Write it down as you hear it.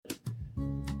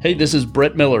Hey, this is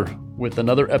Brett Miller with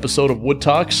another episode of Wood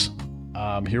Talks.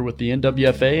 I'm here with the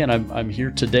NWFA, and I'm here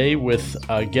today with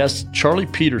guest Charlie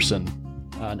Peterson,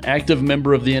 an active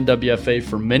member of the NWFA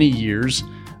for many years.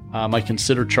 I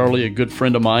consider Charlie a good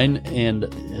friend of mine,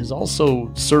 and has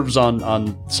also serves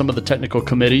on some of the technical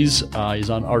committees.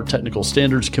 He's on our technical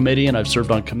standards committee, and I've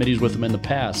served on committees with him in the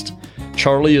past.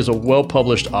 Charlie is a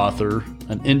well-published author,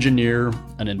 an engineer,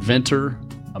 an inventor,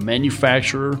 a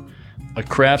manufacturer, a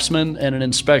craftsman, and an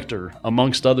inspector,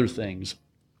 amongst other things.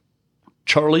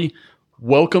 Charlie,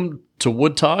 welcome to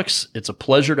Wood Talks. It's a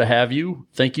pleasure to have you.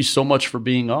 Thank you so much for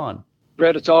being on.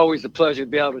 Brett, it's always a pleasure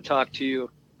to be able to talk to you.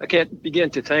 I can't begin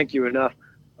to thank you enough.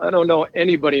 I don't know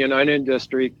anybody in our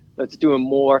industry that's doing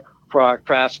more for our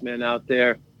craftsmen out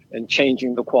there and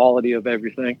changing the quality of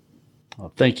everything.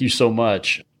 Well, thank you so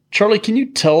much. Charlie, can you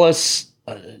tell us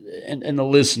and the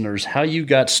listeners how you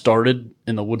got started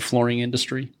in the wood flooring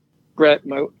industry? Brett,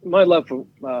 my love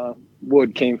for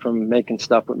wood came from making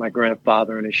stuff with my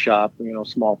grandfather in his shop,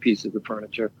 small pieces of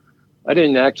furniture. I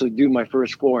didn't actually do my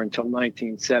first floor until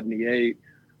 1978.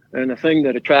 And the thing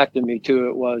that attracted me to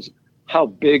it was how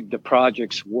big the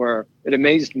projects were. It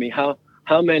amazed me how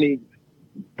many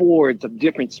boards of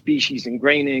different species and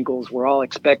grain angles were all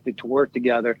expected to work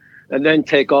together and then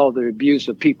take all the abuse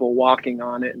of people walking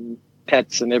on it and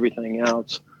pets and everything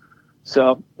else.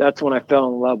 So that's when I fell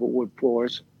in love with wood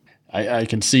floors. I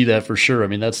can see that for sure. I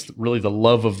mean, that's really the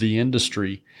love of the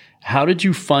industry. How did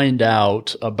you find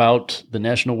out about the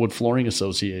National Wood Flooring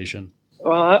Association?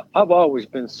 Well, I've always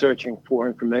been searching for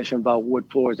information about wood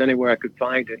floors anywhere I could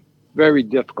find it. Very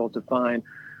difficult to find.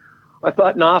 I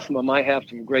thought NAFMA might have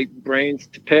some great brains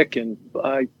to pick, and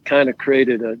I kind of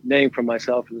created a name for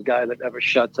myself as a guy that never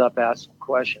shuts up, asks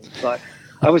questions. But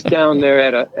I was down there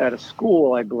at a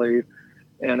school, I believe,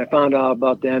 and I found out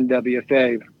about the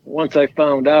NWFA. Once I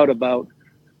found out about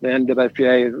the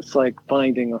NWFA, it was like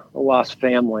finding a lost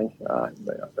family.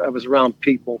 I was around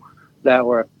people that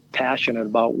were passionate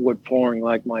about wood flooring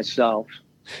like myself.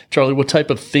 Charlie, what type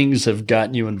of things have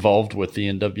gotten you involved with the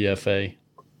NWFA?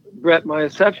 Brett, my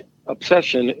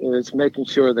obsession is making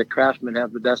sure that craftsmen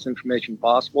have the best information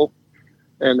possible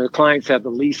and their clients have the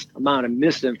least amount of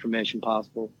misinformation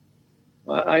possible.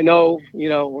 I know,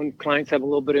 when clients have a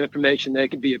little bit of information, they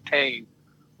can be a pain.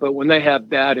 But when they have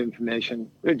bad information,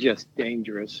 they're just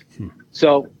dangerous.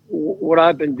 So what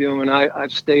I've been doing,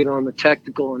 I've stayed on the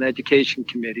technical and education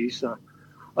committees.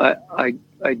 I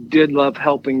did love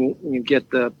helping get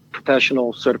the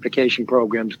professional certification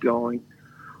programs going.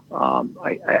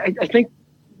 I think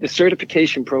the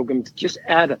certification programs just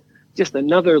add just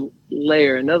another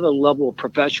layer, another level of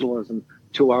professionalism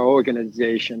to our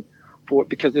organization.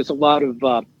 Because there's a lot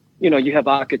of, you have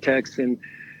architects and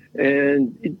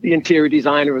the interior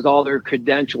designer with all their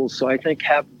credentials. So I think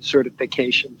having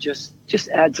certification just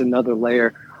adds another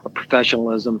layer of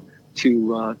professionalism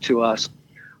to us.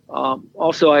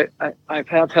 Also, I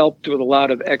have helped with a lot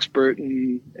of expert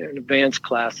and advanced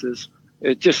classes.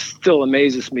 It just still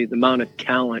amazes me the amount of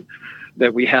talent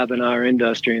that we have in our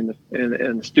industry and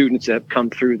the students that come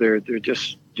through there. They're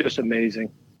just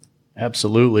amazing.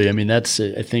 Absolutely. I mean, I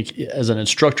think as an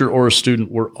instructor or a student,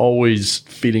 we're always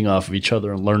feeding off of each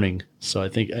other and learning. So I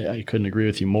think I couldn't agree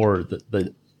with you more.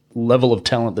 The level of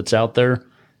talent that's out there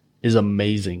is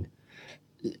amazing.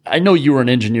 I know you were an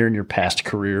engineer in your past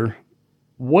career.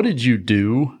 What did you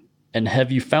do, and have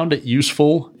you found it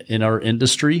useful in our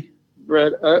industry?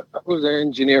 Brett, I was an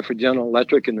engineer for General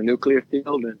Electric in the nuclear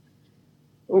field. And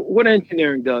what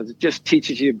engineering does, it just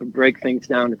teaches you to break things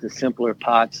down into simpler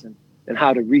parts and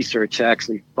how to research to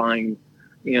actually find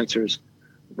answers.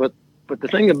 But the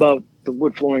thing about the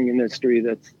wood flooring industry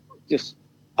that's just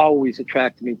always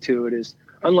attracted me to it is,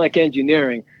 unlike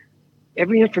engineering,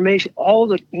 every information, all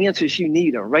the answers you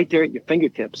need are right there at your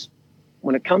fingertips.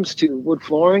 When it comes to wood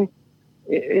flooring,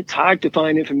 it's hard to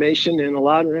find information, and a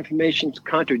lot of the information is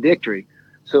contradictory.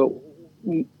 So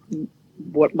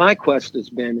what my quest has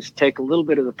been is take a little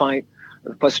bit of the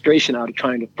frustration out of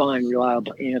trying to find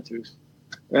reliable answers.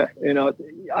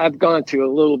 I've gone to a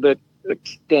little bit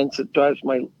extent that drives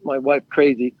my wife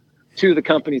crazy. Two of the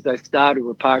companies I started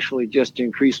were partially just to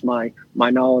increase my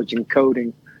knowledge in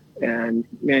coding and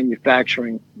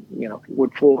manufacturing,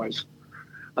 wood floors.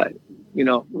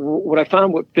 What I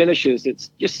found with finishes, it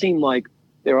just seemed like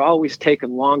they were always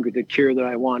taking longer to cure than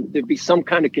I wanted. There'd be some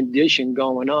kind of condition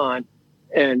going on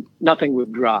and nothing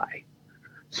would dry.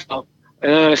 So,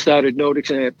 and then I started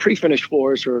noticing that pre-finished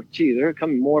floors they're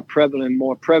becoming more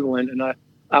prevalent. And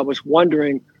I was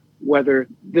wondering whether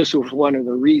this was one of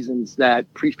the reasons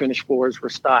that pre-finished floors were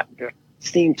starting to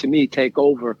seem to me take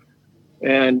over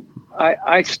And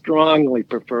I strongly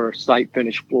prefer site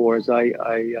finished floors.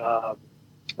 I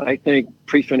think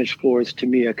pre-finished floors to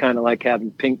me are kind of like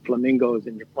having pink flamingos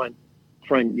in your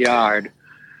front yard.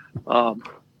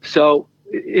 So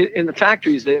in the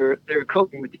factories, they're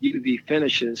coating with UV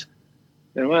finishes.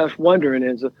 And what I was wondering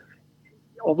is,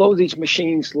 although these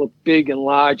machines look big and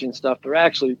large and stuff, they're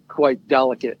actually quite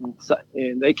delicate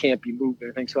and they can't be moved or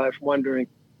anything. So I was wondering,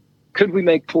 could we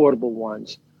make portable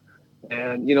ones?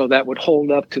 And, that would hold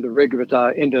up to the rigor of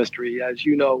our industry. As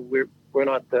you know, we're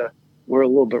a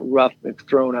little bit rough at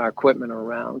throwing our equipment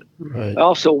around. Right. I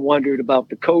also wondered about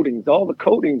the coatings. All the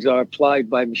coatings are applied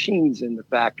by machines in the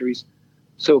factories.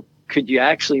 So could you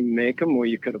actually make them where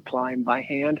you could apply them by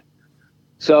hand?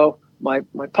 So my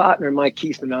partner, Mike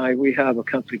Keith, and I, we have a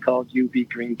company called UV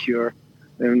Green Cure.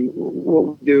 And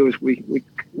what we do is we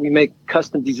make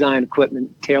custom design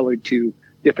equipment tailored to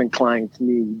different clients'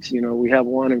 needs. We have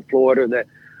one in Florida that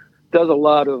does a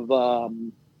lot of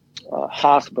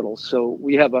hospitals. So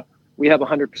we have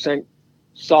 100%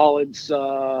 solids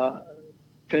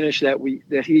finish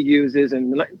that he uses.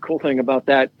 And the cool thing about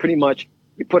that, pretty much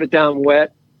you put it down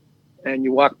wet and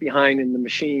you walk behind in the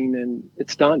machine and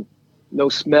it's done. No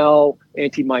smell,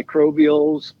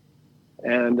 antimicrobials,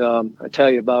 and I tell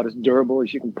you, about as durable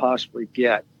as you can possibly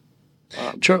get.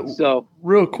 So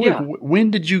real quick,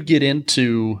 when did you get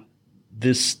into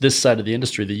this side of the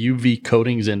industry, the UV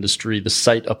coatings industry, the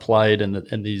site applied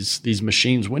and these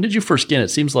machines? When did you first get it? It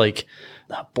seems like,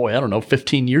 I don't know,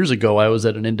 15 years ago, I was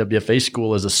at an NWFA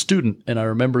school as a student, and I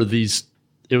remember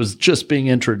it was just being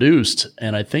introduced,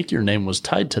 and I think your name was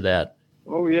tied to that.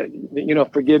 Oh yeah,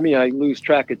 forgive me, I lose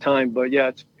track of time, but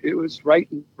yeah, it was right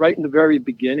in the very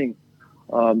beginning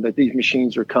that these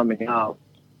machines are coming out.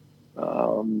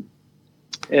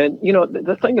 And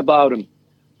the thing about them,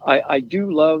 I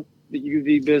do love the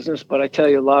UV business, but I tell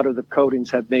you, a lot of the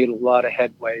coatings have made a lot of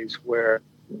headways where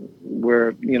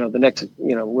the next,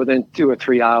 within 2 or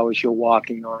 3 hours you're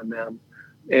walking on them,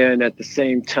 and at the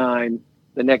same time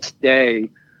the next day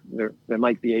there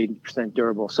might be 80%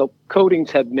 durable. So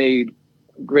coatings have made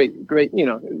great,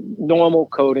 normal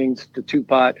coatings to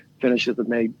 2-pot finishes have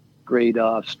made great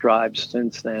strides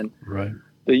since then. Right.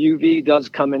 The UV does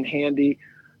come in handy.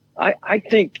 I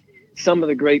think some of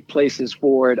the great places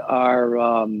for it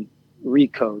are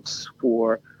recoats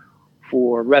for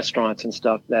restaurants and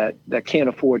stuff that can't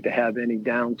afford to have any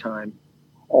downtime.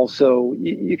 Also,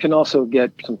 you can also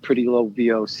get some pretty low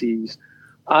VOCs.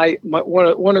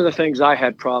 One of the things I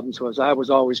had problems was I was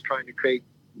always trying to create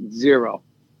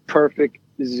perfect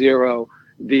zero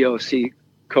VOC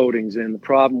coatings, and the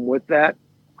problem with that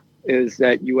is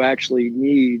that you actually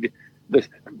need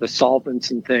the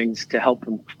solvents and things to help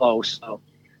them flow. So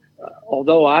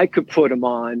although I could put them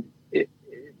on,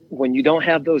 when you don't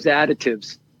have those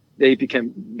additives, they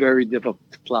become very difficult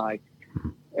to apply.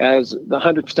 As the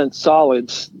 100%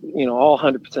 solids, all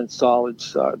 100%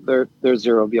 solids, they're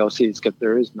zero VOCs because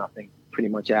there is nothing pretty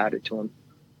much added to them.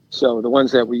 So the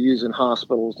ones that we use in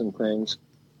hospitals and things,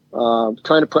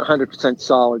 trying to put 100%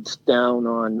 solids down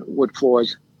on wood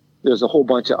floors, there's a whole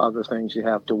bunch of other things you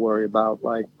have to worry about,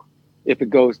 like if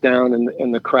it goes down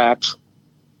in the cracks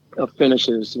of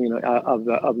finishes, of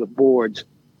the boards,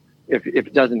 if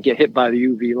it doesn't get hit by the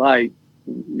UV light,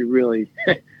 you really,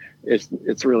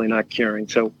 it's really not curing.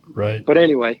 So, right. But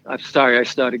anyway, I'm sorry I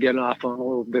started getting off on a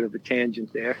little bit of a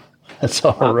tangent there. That's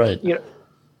all right.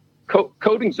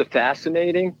 Coatings are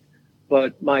fascinating,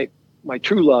 but my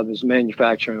true love is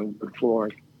manufacturing wood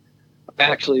flooring. I've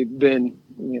actually been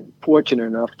fortunate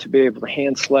enough to be able to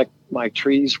hand select my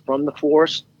trees from the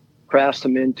forest, craft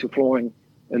them into flooring,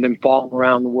 and then follow them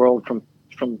around the world from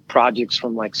projects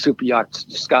from like super yachts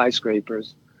to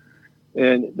skyscrapers.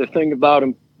 And the thing about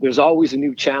them, there's always a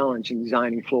new challenge in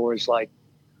designing floors. Like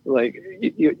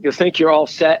you think you're all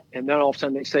set, and then all of a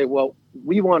sudden they say, well,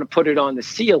 we want to put it on the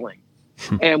ceiling,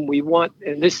 and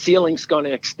this ceiling's going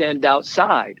to extend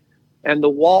outside, and the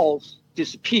walls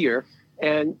disappear,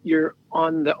 and you're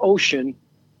on the ocean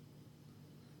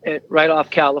right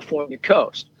off California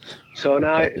coast. So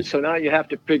now you have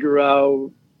to figure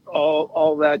out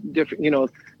all that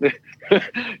different, the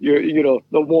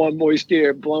warm, moist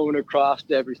air blowing across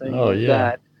everything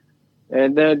that.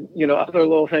 And then, other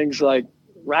little things like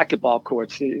racquetball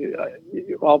courts.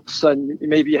 All of a sudden,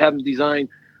 maybe you haven't designed.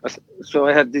 So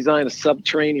I had designed a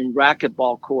subterranean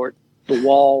racquetball court, the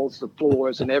walls, the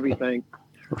floors, and everything.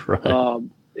 Right.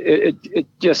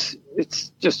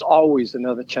 It's just always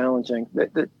another challenging.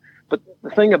 But the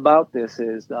thing about this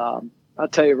is, I'll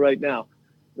tell you right now,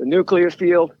 the nuclear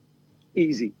field,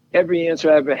 easy. Every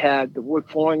answer I ever had, the wood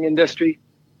flooring industry,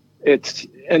 it's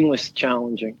endless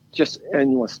challenging, just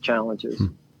endless challenges.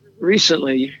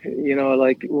 recently,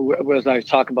 like as I was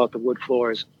talking about the wood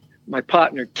floors, my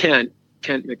partner, Kent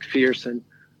McPherson,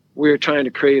 we were trying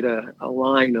to create a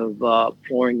line of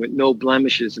flooring with no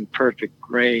blemishes and perfect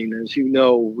grain. As you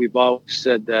know, we've always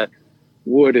said that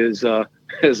wood is a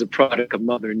product of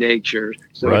Mother Nature,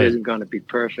 so right. It isn't going to be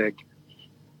perfect.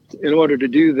 In order to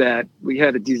do that, we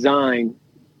had to design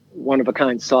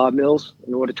one-of-a-kind sawmills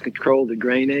in order to control the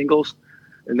grain angles.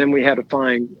 And then we had to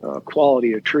find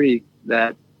quality of tree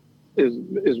that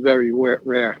is very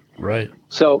rare. Right.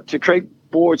 So to create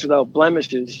boards without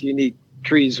blemishes, you need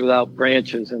trees without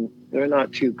branches, and they're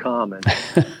not too common.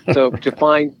 So to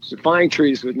find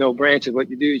trees with no branches, what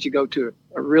you do is you go to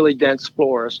a really dense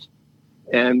forest,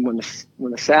 and when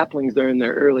the saplings are in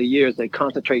their early years, they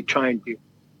concentrate trying to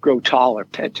grow taller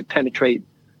to penetrate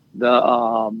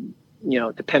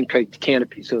to penetrate the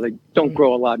canopy, so they don't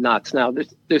grow a lot of knots. Now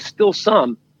there's still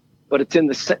some, but it's in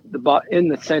the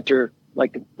center,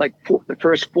 like the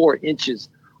first 4 inches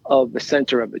of the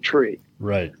center of the tree.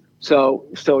 Right.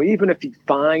 So even if you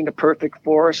find a perfect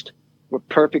forest with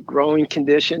perfect growing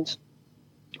conditions,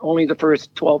 only the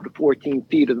first 12 to 14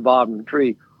 feet of the bottom of the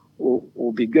tree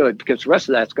will be good, because the rest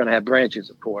of that's going to have branches,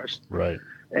 of course. Right.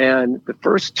 And the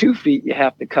first 2 feet you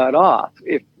have to cut off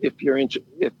if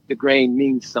the grain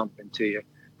means something to you,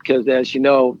 because as you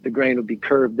know, the grain will be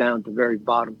curved down to the very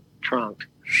bottom of the trunk.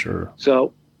 Sure.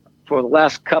 So for the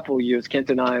last couple of years, Kent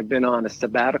and I have been on a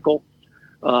sabbatical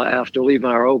after leaving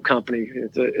our old company.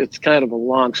 It's kind of a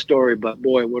long story, but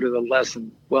boy, what are the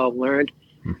lessons well learned.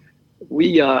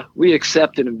 We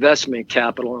accepted investment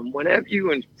capital, and whenever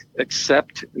you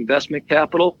accept investment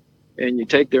capital and you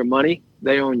take their money,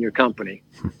 they own your company.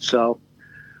 So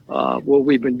what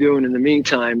we've been doing in the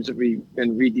meantime is we've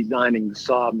been redesigning the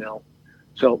sawmill.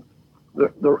 So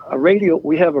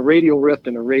we have a radial rift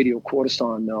and a radial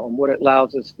quarter-sawn mill, and what it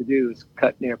allows us to do is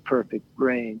cut near perfect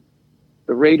grain.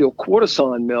 The radial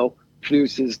quarter-sawn mill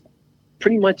produces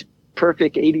pretty much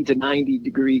perfect 80 to 90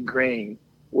 degree grain,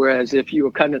 whereas if you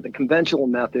were cutting it the conventional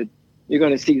method, you're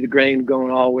going to see the grain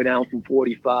going all the way down from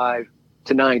 45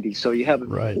 to 90. So you have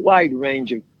a wide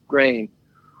range of grain.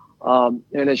 And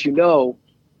as you know,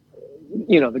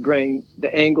 the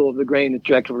angle of the grain is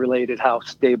directly related to how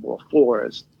stable a floor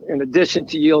is. In addition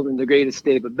to yielding the greatest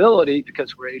stability,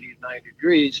 because we're 80 to 90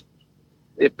 degrees,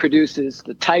 it produces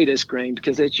the tightest grain,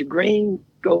 because as your grain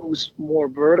goes more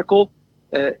vertical,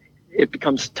 it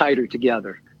becomes tighter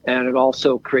together. And it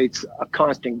also creates a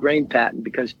constant grain pattern,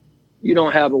 because you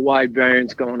don't have a wide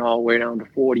variance going all the way down to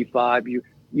 45. You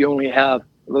only have,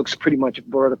 it looks pretty much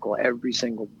vertical every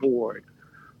single board.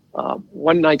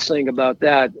 One nice thing about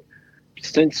that,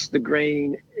 since the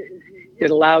grain, it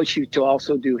allows you to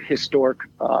also do historic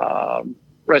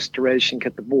restoration,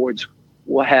 because the boards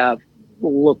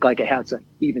will look like it has an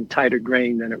even tighter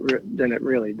grain than it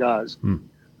really does.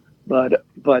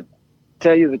 But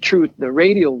tell you the truth, the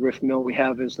radial rift mill we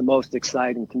have is the most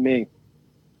exciting to me.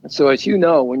 So as you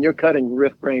know, when you're cutting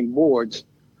rift grain boards,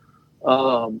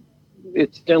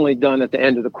 it's generally done at the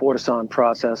end of the quarter-sawn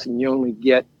process, and you only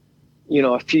get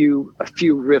a few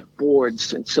rift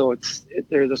boards, and so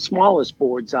they're the smallest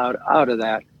boards out of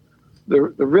that. The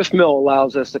rift mill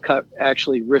allows us to cut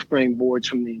actually rift grain boards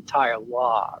from the entire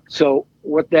log. So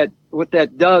what that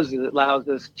does is it allows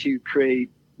us to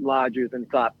create larger than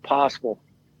thought possible.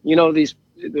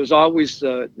 There's always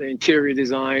the interior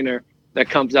designer that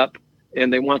comes up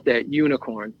and they want that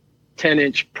unicorn,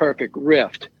 10-inch perfect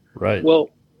rift. Right. Well,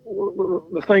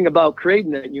 the thing about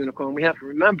creating that unicorn, we have to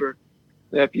remember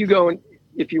that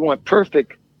if you want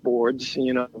perfect boards,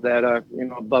 that are,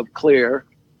 above clear,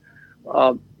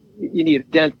 you need a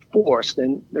dense forest,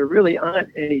 and there really aren't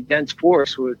any dense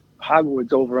forests with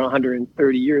hardwoods over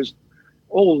 130 years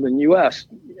old in the U.S.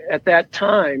 At that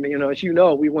time, as you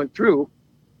know, we went through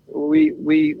and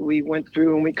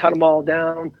we cut them all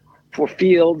down for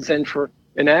fields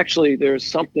and actually there's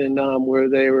something where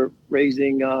they were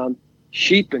raising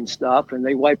sheep and stuff, and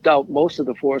they wiped out most of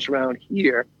the forest around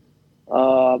here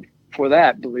for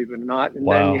that, believe it or not. And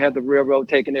then you had the railroad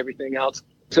taking everything else.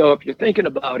 So if you're thinking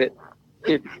about it,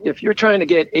 if you're trying to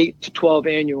get 8 to 12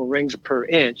 annual rings per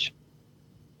inch,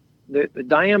 the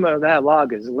diameter of that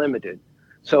log is limited.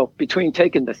 So between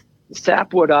taking the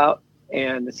sapwood out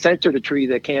and the center of the tree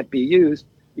that can't be used,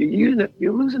 you're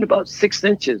losing about 6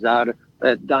 inches out of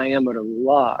that diameter of the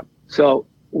log. So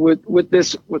with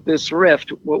this rift,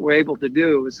 what we're able to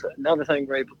do is, another thing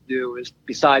we're able to do is,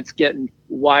 besides getting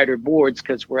wider boards,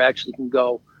 because we're actually can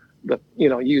go,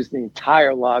 use the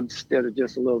entire log instead of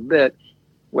just a little bit,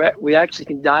 we actually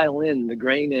can dial in the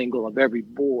grain angle of every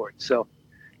board. So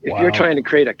if you're trying to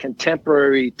create a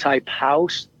contemporary type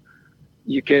house,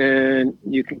 you can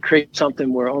create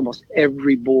something where almost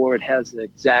every board has the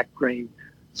exact grain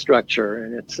structure,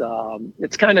 and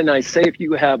it's kind of nice. Say if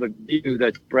you have a view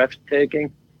that's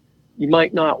breathtaking, you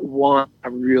might not want a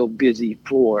real busy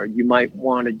floor. You might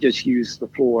want to just use the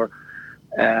floor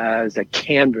as a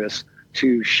canvas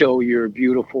to show your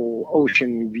beautiful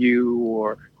ocean view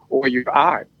or your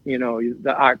art,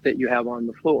 the art that you have on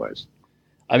the floors.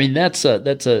 I mean, that's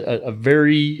a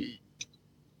very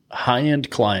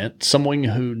high-end client, someone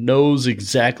who knows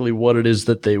exactly what it is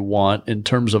that they want in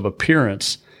terms of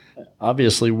appearance,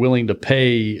 obviously willing to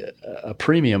pay a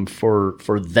premium for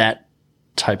that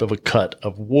type of a cut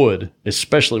of wood,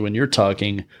 especially when you're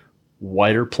talking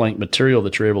wider plank material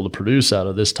that you're able to produce out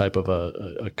of this type of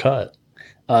a cut.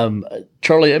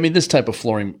 Charlie, I mean, this type of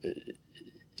flooring,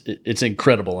 it's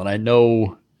incredible. And I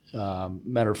know,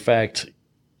 matter of fact,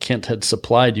 Kent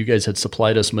you guys had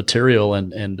supplied us material,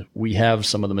 and we have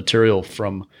some of the material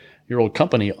from your old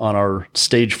company on our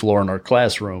stage floor in our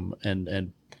classroom.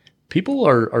 And people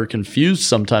are confused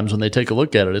sometimes when they take a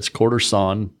look at it. It's quarter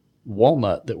sawn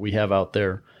walnut that we have out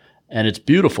there, and it's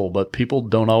beautiful, but people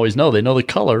don't always know. They know the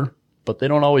color, but they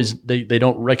don't always, they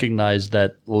don't recognize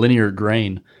that linear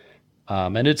grain.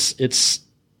 And it's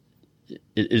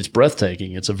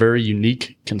breathtaking. It's a very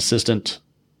unique, consistent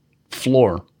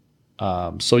floor.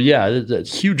 So yeah, a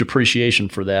huge appreciation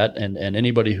for that. And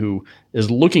anybody who is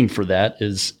looking for that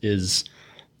is,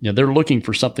 they're looking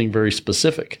for something very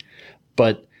specific,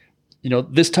 but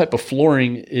this type of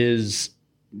flooring is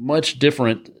much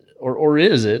different, or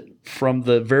is it, from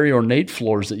the very ornate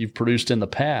floors that you've produced in the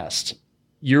past?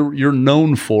 You're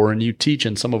known for, and you teach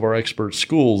in some of our expert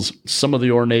schools, some of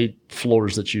the ornate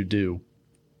floors that you do.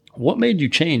 What made you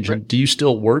change? And do you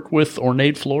still work with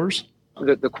ornate floors?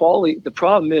 The quality, the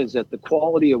problem is that the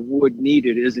quality of wood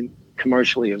needed isn't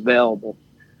commercially available,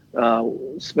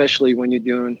 especially when you're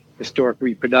doing historic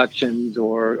reproductions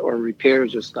or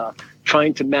repairs or stuff.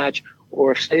 Trying to match,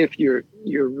 or say if you're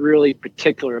really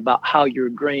particular about how your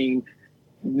grain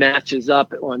matches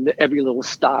up on every little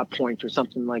stop point or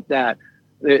something like that,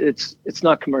 it's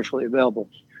not commercially available.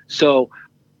 So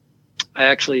I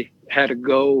actually had to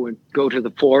go to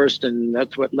the forest, and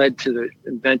that's what led to the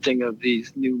inventing of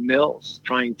these new mills,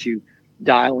 trying to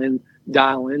dial in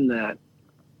that.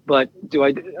 But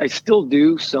I still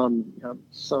do some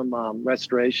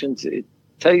restorations.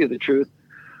 Tell you the truth,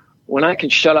 when I can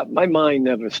shut up, my mind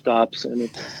never stops, and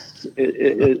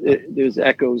there's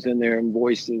echoes in there and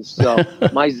voices. So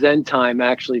my Zen time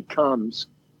actually comes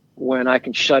when I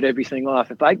can shut everything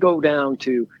off. If I go down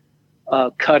to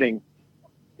cutting,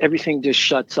 everything just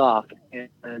shuts off.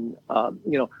 And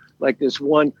like this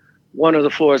one of the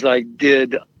floors I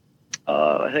did,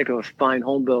 I think it was Fine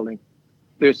Home Building.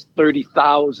 There's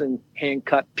 30,000 hand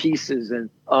cut pieces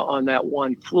on that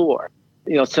one floor.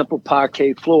 Simple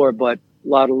parquet floor, but a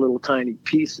lot of little tiny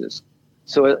pieces.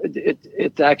 So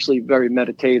it's actually very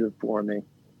meditative for me.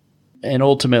 And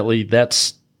ultimately,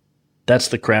 that's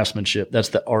the craftsmanship. That's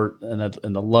the art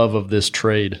and the love of this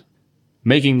trade.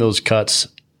 Making those cuts,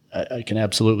 I can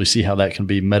absolutely see how that can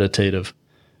be meditative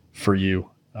for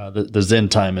you. The Zen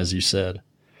time, as you said.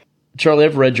 Charlie,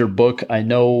 I've read your book. I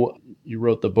know you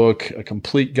wrote the book, A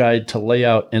Complete Guide to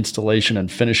Layout, Installation,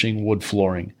 and Finishing Wood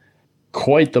Flooring.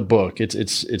 Quite the book.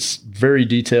 It's very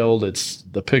detailed. It's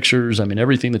the pictures. I mean,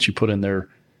 everything that you put in there.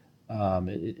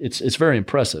 It's very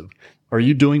impressive. Are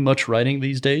you doing much writing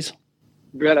these days?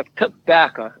 Brett, I've cut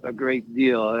back a great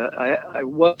deal.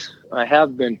 I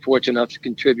have been fortunate enough to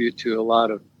contribute to a lot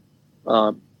of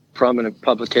prominent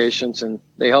publications, and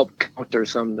they help counter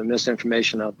some of the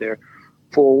misinformation out there.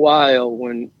 For a while,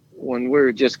 when we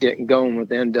were just getting going with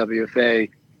the NWFA,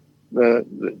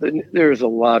 there's a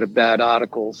lot of bad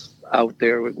articles out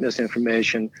there with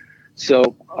misinformation.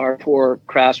 So our poor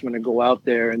craftsmen would go out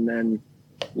there, and then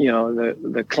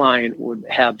the client would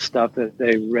have stuff that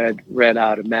they read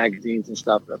out of magazines and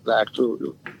stuff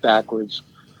backwards.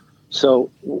 So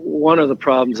one of the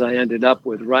problems I ended up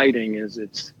with writing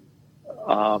is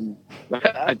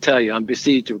I tell you, I'm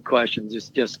besieged with questions. It's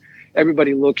just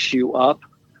everybody looks you up,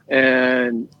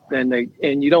 and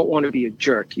you don't want to be a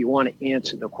jerk. You want to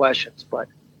answer the questions, but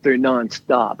they're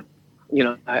nonstop.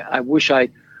 I wish I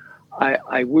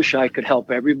could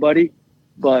help everybody,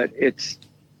 but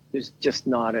there's just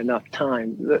not enough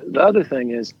time. The other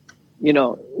thing is,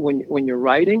 when you're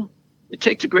writing, it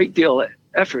takes a great deal of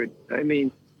effort. I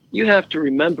mean, you have to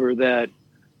remember that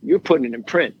you're putting it in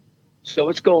print, so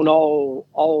it's going all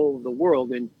over the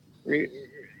world. And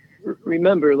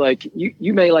remember, like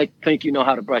you may think you know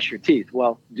how to brush your teeth.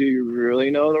 Well, do you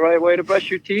really know the right way to brush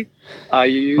your teeth? Are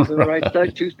you using the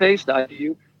right toothpaste?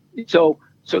 So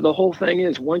So the whole thing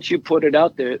is, once you put it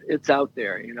out there, it's out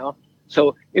there,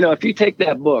 So, if you take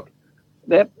that book,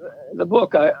 the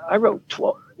book I wrote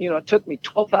 12, it took me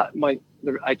 12 hours.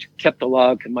 I kept a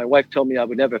log, and my wife told me I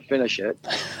would never finish it.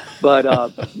 But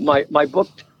my book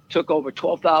took over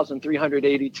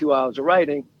 12,382 hours of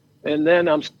writing. And then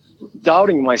I'm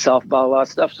doubting myself about a lot of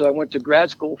stuff. So I went to grad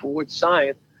school for wood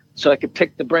science so I could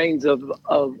pick the brains of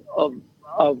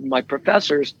my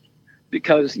professors,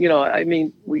 because,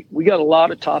 we got a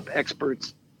lot of top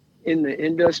experts in the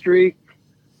industry,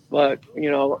 but,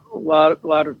 a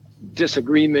lot of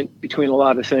disagreement between a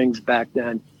lot of things back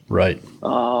then. Right.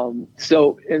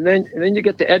 So, and then you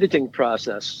get the editing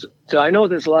process. So I know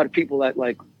there's a lot of people that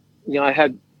I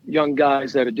had young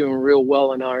guys that are doing real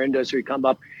well in our industry come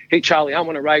up, hey, Charlie, I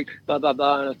want to write blah, blah,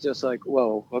 blah. And it's just like,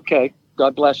 whoa, okay,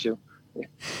 God bless you.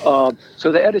 So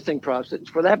the editing process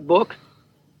for that book,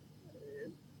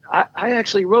 I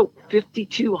actually wrote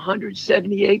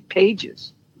 5,278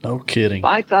 pages. No kidding.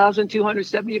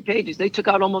 5,278 pages. They took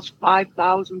out almost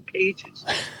 5,000 pages.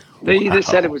 They either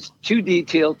said it was too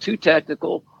detailed, too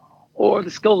technical, or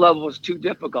the skill level was too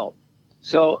difficult.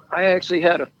 So I actually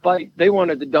had to fight. They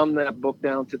wanted to dumb that book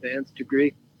down to the nth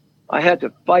degree. I had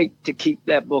to fight to keep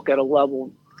that book at a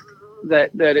level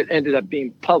that it ended up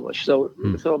being published. So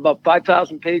about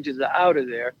 5,000 pages are out of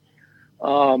there.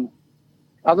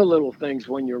 Other little things,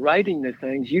 when you're writing the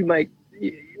things, you might,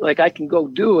 I can go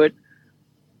do it,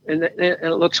 and it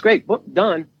looks great, book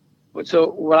done. But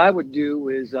so what I would do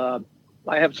is, I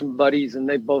have some buddies, and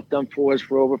they've both done floors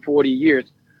for over 40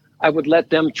 years. I would let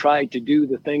them try to do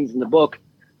the things in the book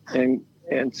and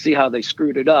see how they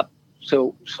screwed it up.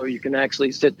 So you can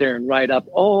actually sit there and write up,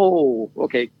 oh,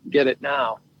 okay, get it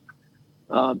now.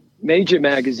 Major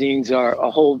magazines are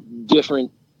a whole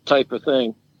different type of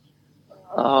thing.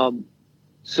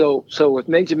 So with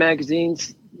major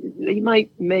magazines, they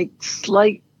might make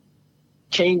slight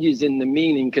changes in the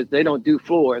meaning because they don't do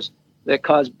floors that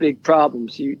cause big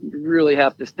problems. You really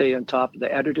have to stay on top of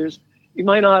the editors. You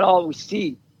might not always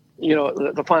see,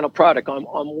 the final product on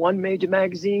one major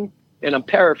magazine, and I'm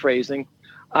paraphrasing.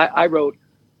 I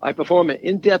perform an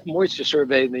in-depth moisture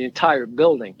survey in the entire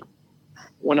building.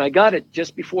 When I got it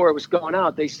just before it was going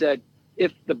out, they said,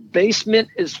 if the basement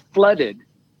is flooded,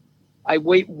 I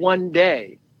wait 1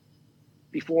 day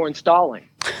before installing.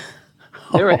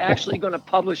 They were actually going to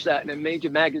publish that in a major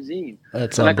magazine.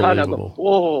 That's and unbelievable. I kind of go,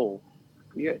 whoa.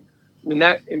 Yeah.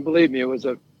 And believe me, it was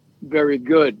a very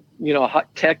good,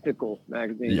 hot technical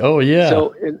magazine. Oh, yeah.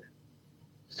 So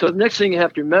the next thing you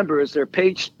have to remember is their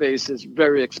page space is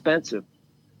very expensive.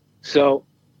 So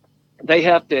they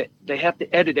have to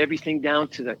edit everything down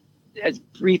to as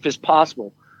brief as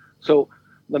possible. So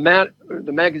the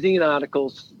magazine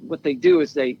articles, what they do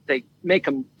is they make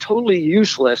them totally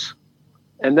useless,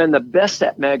 and then the best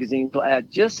at magazines will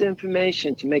add just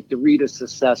information to make the reader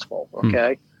successful.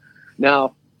 Okay,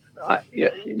 Now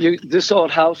this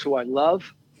old house, who I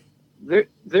love,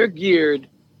 they're geared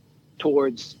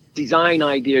towards design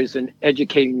ideas and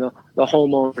educating the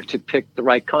homeowner to pick the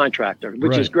right contractor,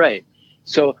 which is great.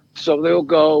 So they'll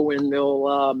go and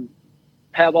they'll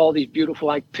have all these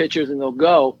beautiful pictures, and they'll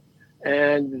go,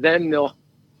 and then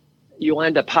you'll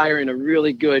end up hiring a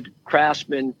really good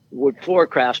craftsman, wood floor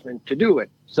craftsman, to do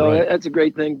it. So that's a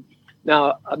great thing.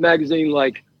 Now, a magazine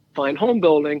like Fine Home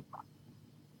Building,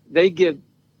 they give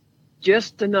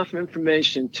just enough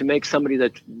information to make somebody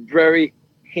that's very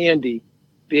handy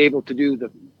be able to do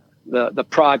the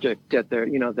project that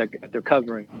they're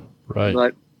covering. Right.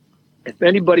 But if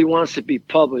anybody wants to be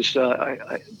published,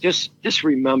 I just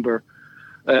remember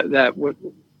that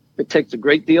it takes a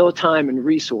great deal of time and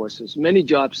resources. Many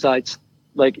job sites,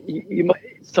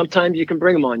 sometimes you can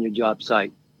bring them on your job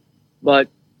site, but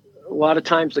a lot of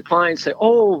times the clients say,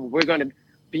 "Oh, we're going to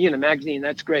be in a magazine.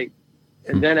 That's great."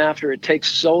 And then after it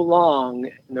takes so long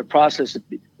in the process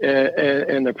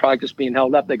and the project's being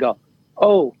held up, they go,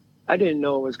 "Oh, I didn't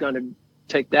know it was going to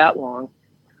take that long.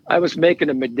 I was making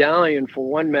a medallion for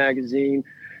one magazine,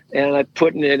 and I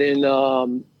putting it in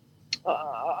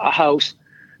a house,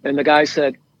 and the guy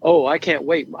said, 'Oh, I can't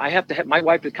wait. I have to have my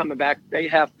wife is coming back. They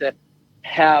have to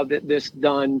have this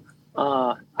done.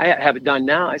 I have it done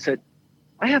now.' I said,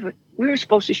 we were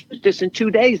supposed to shoot this in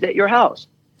 2 days at your house."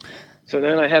 So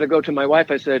then I had to go to my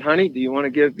wife. I said, "Honey, do you want to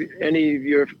give any of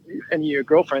your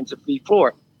girlfriends a free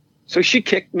floor?" So she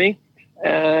kicked me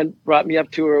and brought me up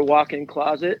to her walk-in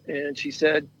closet, and she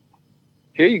said,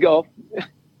 "Here you go."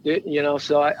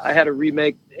 So I had to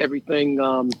remake everything.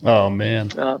 Oh man.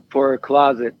 For her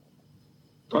closet.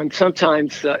 And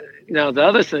sometimes, the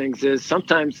other things is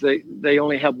sometimes they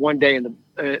only have 1 day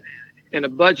in a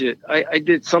budget. I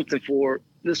did something for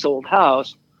this old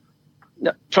house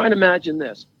Now, try and imagine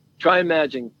this. Try and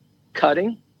imagine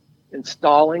cutting,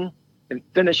 installing, and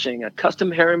finishing a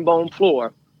custom herringbone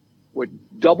floor with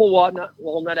double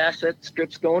walnut asset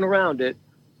strips going around it,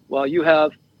 while you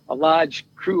have a large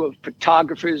crew of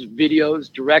photographers, videos,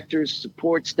 directors,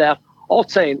 support staff, all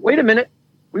saying, wait a minute,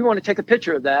 we want to take a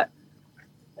picture of that.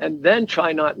 And then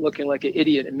try not looking like an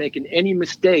idiot and making any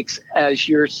mistakes as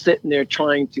you're sitting there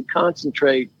trying to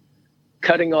concentrate,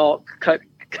 cutting all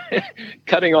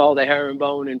the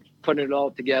herringbone and putting it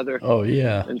all together. Oh,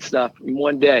 yeah. And stuff in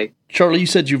one day. Charlie, you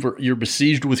said you're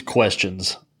besieged with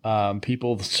questions.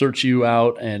 People search you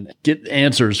out and get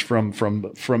answers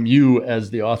from you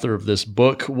as the author of this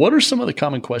book. What are some of the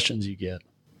common questions you get?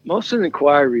 Most of the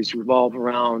inquiries revolve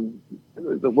around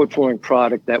the wood flooring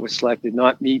product that was selected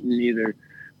not meeting either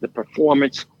the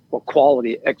performance or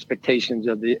quality expectations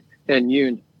of the end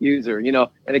user,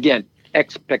 and again,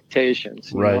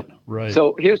 expectations. Right.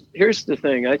 So here's the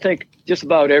thing. I think just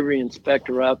about every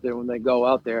inspector out there, when they go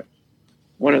out there,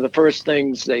 one of the first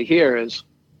things they hear is,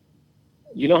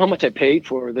 you know how much I paid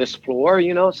for this floor,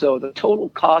 So the total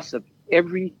cost of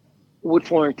every wood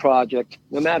flooring project,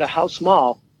 no matter how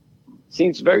small,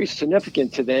 seems very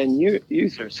significant to the end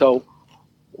user. So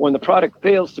when the product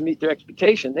fails to meet their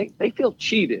expectation, they feel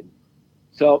cheated.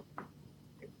 So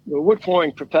the wood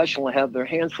flooring professional have their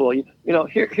hands full.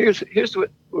 Here's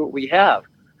what we have.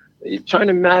 You're trying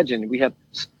to imagine, we have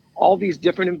all these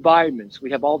different environments.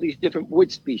 We have all these different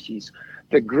wood species,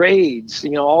 the grades,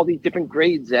 all these different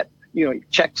grades that,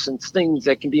 checks and things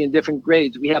that can be in different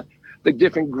grades. We have the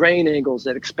different grain angles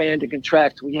that expand and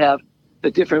contract. We have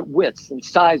the different widths and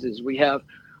sizes. We have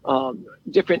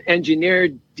different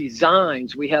engineered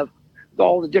designs. We have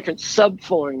all the different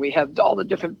subflooring. We have all the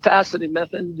different faceted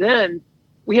method. And then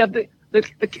we have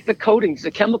the coatings,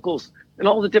 the chemicals, and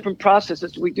all the different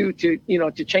processes we do to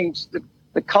change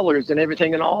the colors and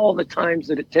everything, and all the times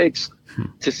that it takes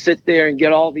to sit there and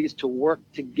get all these to work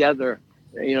together.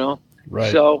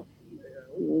 Right. So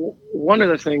one of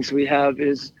the things we have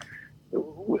is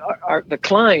the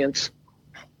clients.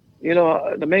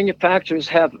 The manufacturers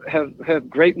have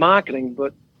great marketing,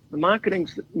 but the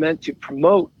marketing's meant to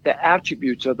promote the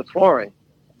attributes of the flooring,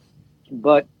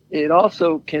 but it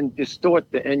also can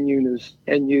distort the end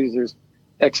users'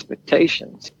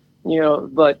 expectations.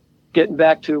 But getting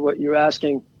back to what you're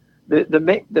asking,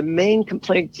 the main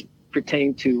complaints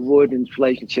pertain to wood in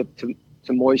relationship to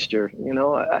moisture.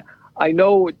 I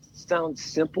know it sounds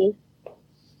simple,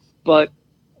 but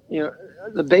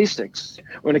the basics.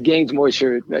 When it gains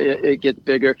moisture, it gets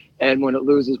bigger, and when it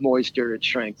loses moisture, it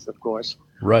shrinks, of course.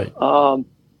 Right.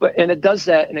 But it does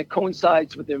that, and it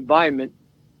coincides with the environment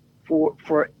for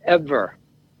forever.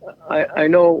 I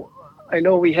know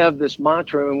we have this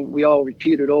mantra, and we all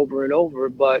repeat it over and over,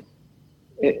 but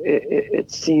it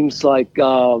seems like I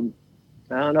don't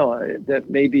know, that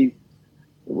maybe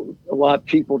a lot of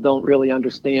people don't really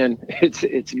understand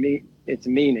its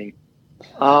meaning.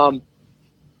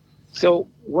 So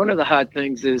one of the hard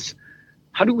things is,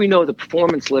 how do we know the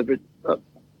performance limits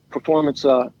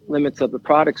of the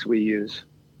products we use?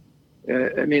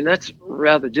 That's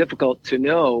rather difficult to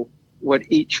know what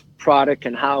each product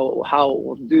and how it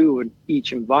will do in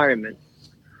each environment.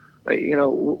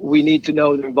 We need to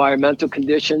know the environmental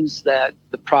conditions that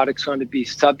the product's going to be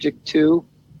subject to,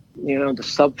 the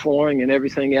subflooring and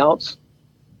everything else.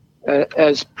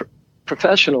 As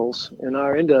professionals in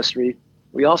our industry,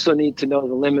 we also need to know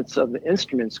the limits of the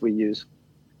instruments we use.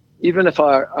 Even if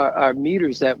our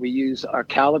meters that we use are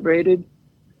calibrated,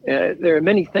 there are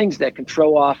many things that can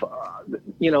throw off,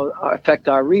 affect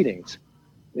our readings.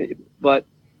 But,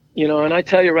 and I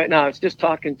tell you right now, I was just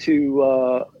talking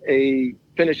to a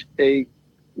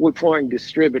wood flooring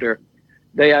distributor.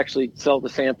 They actually sell the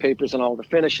sandpapers and all the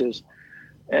finishes.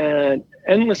 And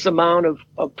endless amount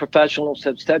of professionals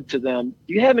have said to them,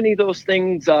 do you have any of those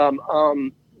things,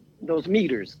 those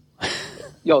meters?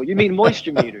 You mean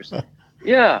moisture meters?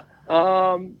 Yeah.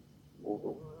 But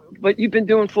you've been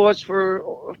doing floors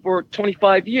for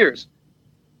 25 years.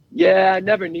 Yeah, I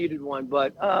never needed one,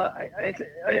 but I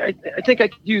think I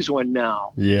could use one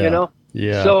now. Yeah.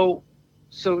 Yeah. So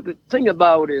the thing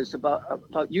about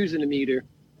using a meter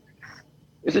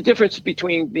is the difference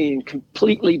between being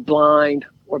completely blind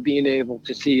or being able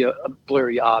to see a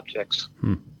blurry objects.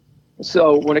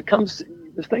 So when it comes,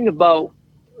 the thing about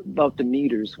the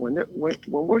meters, when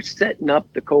we're setting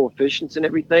up the coefficients and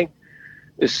everything,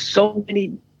 there's so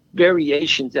many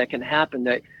variations that can happen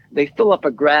that they fill up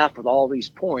a graph with all these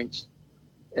points,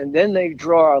 and then they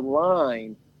draw a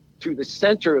line through the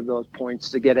center of those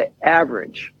points to get an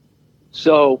average.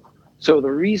 So the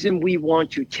reason we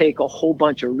want to take a whole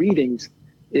bunch of readings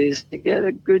is to get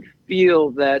a good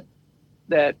feel that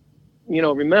that,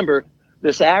 remember,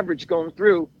 this average going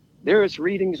through, there is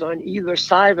readings on either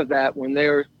side of that when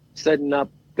they're setting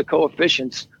up the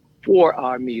coefficients for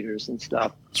our meters and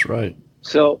stuff. That's right.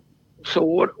 So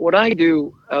what I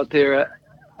do out there,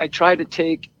 I try to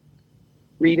take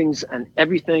readings and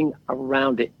everything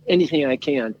around it, anything I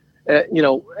can.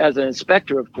 As an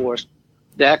inspector, of course,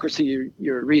 the accuracy of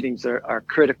your readings are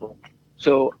critical.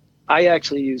 So I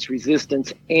actually use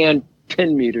resistance and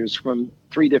pin meters from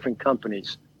 3 different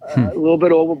companies. A little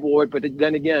bit overboard, but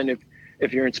then again,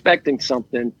 if you're inspecting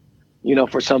something,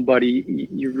 for somebody,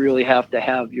 you really have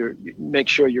to make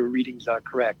sure your readings are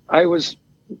correct. I was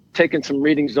taking some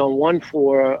readings on one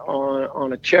floor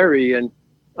on a Cherry, and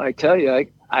I tell you,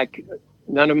 I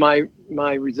none of my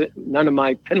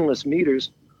pinless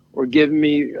meters were giving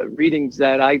me readings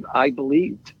that I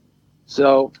believed.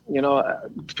 So,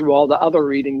 through all the other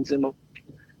readings and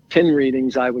pin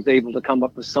readings, I was able to come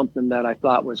up with something that I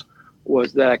thought was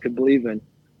that I could believe in.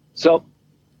 So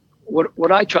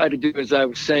what I try to do, as I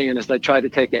was saying, is I try to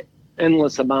take an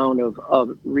endless amount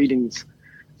of readings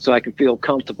so I can feel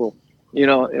comfortable.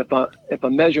 If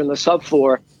I'm measuring the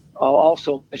subfloor, I'll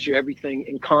also measure everything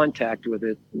in contact with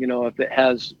it, if it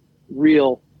has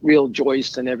real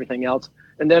joists and everything else.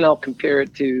 And then I'll compare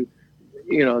it to,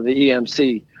 the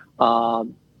EMC,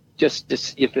 just to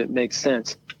see if it makes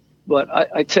sense. But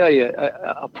I tell you,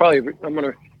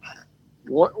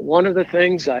 one of the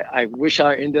things I wish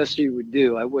our industry would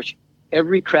do, I wish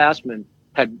every craftsman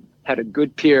had a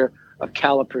good pair of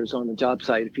calipers on the job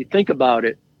site. If you think about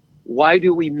it, why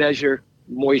do we measure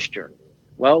moisture?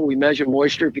 Well, we measure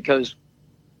moisture because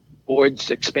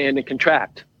boards expand and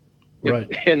contract. Right.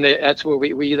 And that's where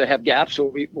we either have gaps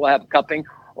or we'll have cupping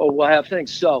or we'll have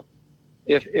things. So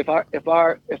if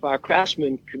our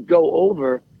craftsmen could go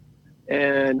over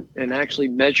and actually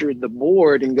measure the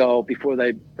board and go before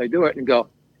they do it and go,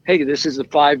 hey, this is a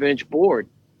 5-inch board.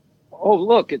 Oh,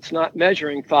 look, it's not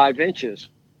measuring 5 inches.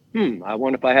 I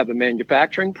wonder if I have a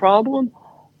manufacturing problem,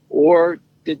 or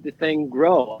did the thing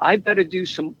grow? I better do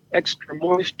some extra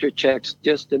moisture checks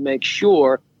just to make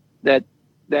sure that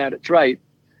it's right.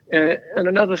 And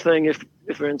another thing,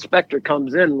 if an inspector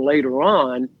comes in later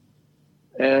on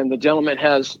and the gentleman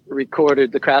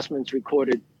the craftsman's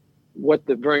recorded what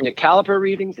the vernier caliper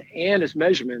readings and his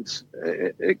measurements,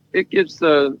 it gives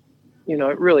it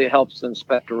really helps the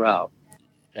inspector out.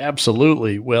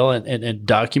 Absolutely. Well, and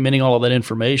documenting all of that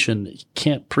information, you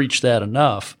can't preach that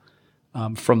enough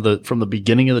from the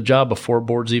beginning of the job before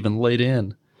boards even laid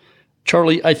in.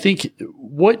 Charlie, I think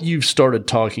what you've started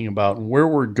talking about and where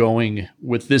we're going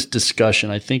with this discussion,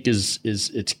 I think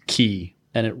it's key,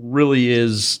 and it really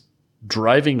is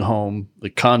driving home the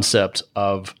concept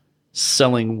of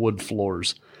selling wood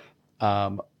floors.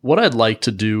 What I'd like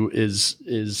to do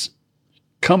is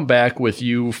come back with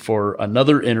you for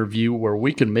another interview where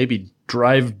we can maybe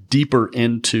drive deeper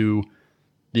into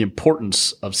the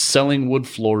importance of selling wood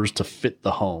floors to fit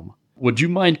the home. Would you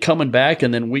mind coming back,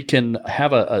 and then we can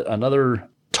have another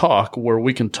talk where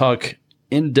we can talk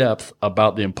in depth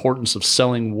about the importance of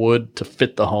selling wood to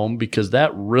fit the home? Because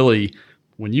that really,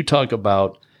 when you talk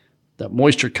about that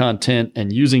moisture content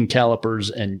and using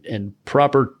calipers and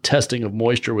proper testing of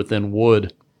moisture within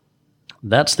wood,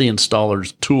 that's the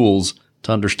installer's tools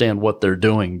to understand what they're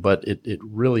doing. But it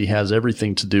really has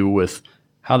everything to do with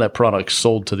how that product's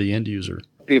sold to the end user.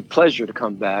 It'd be a pleasure to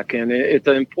come back, and it's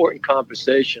an important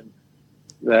conversation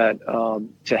that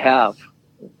to have,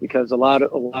 because a lot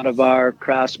of our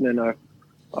craftsmen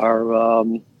are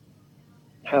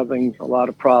having a lot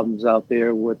of problems out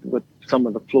there with some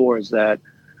of the floors that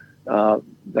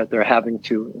they're having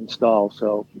to install.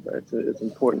 So it's an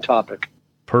important topic.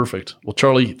 Perfect. Well,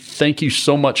 Charlie, thank you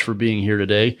so much for being here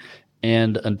today.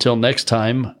 And until next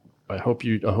time, I hope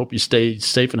you stay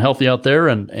safe and healthy out there,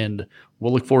 and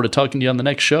we'll look forward to talking to you on the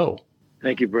next show.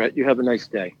 Thank you, Brett. You have a nice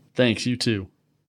day. Thanks. You too.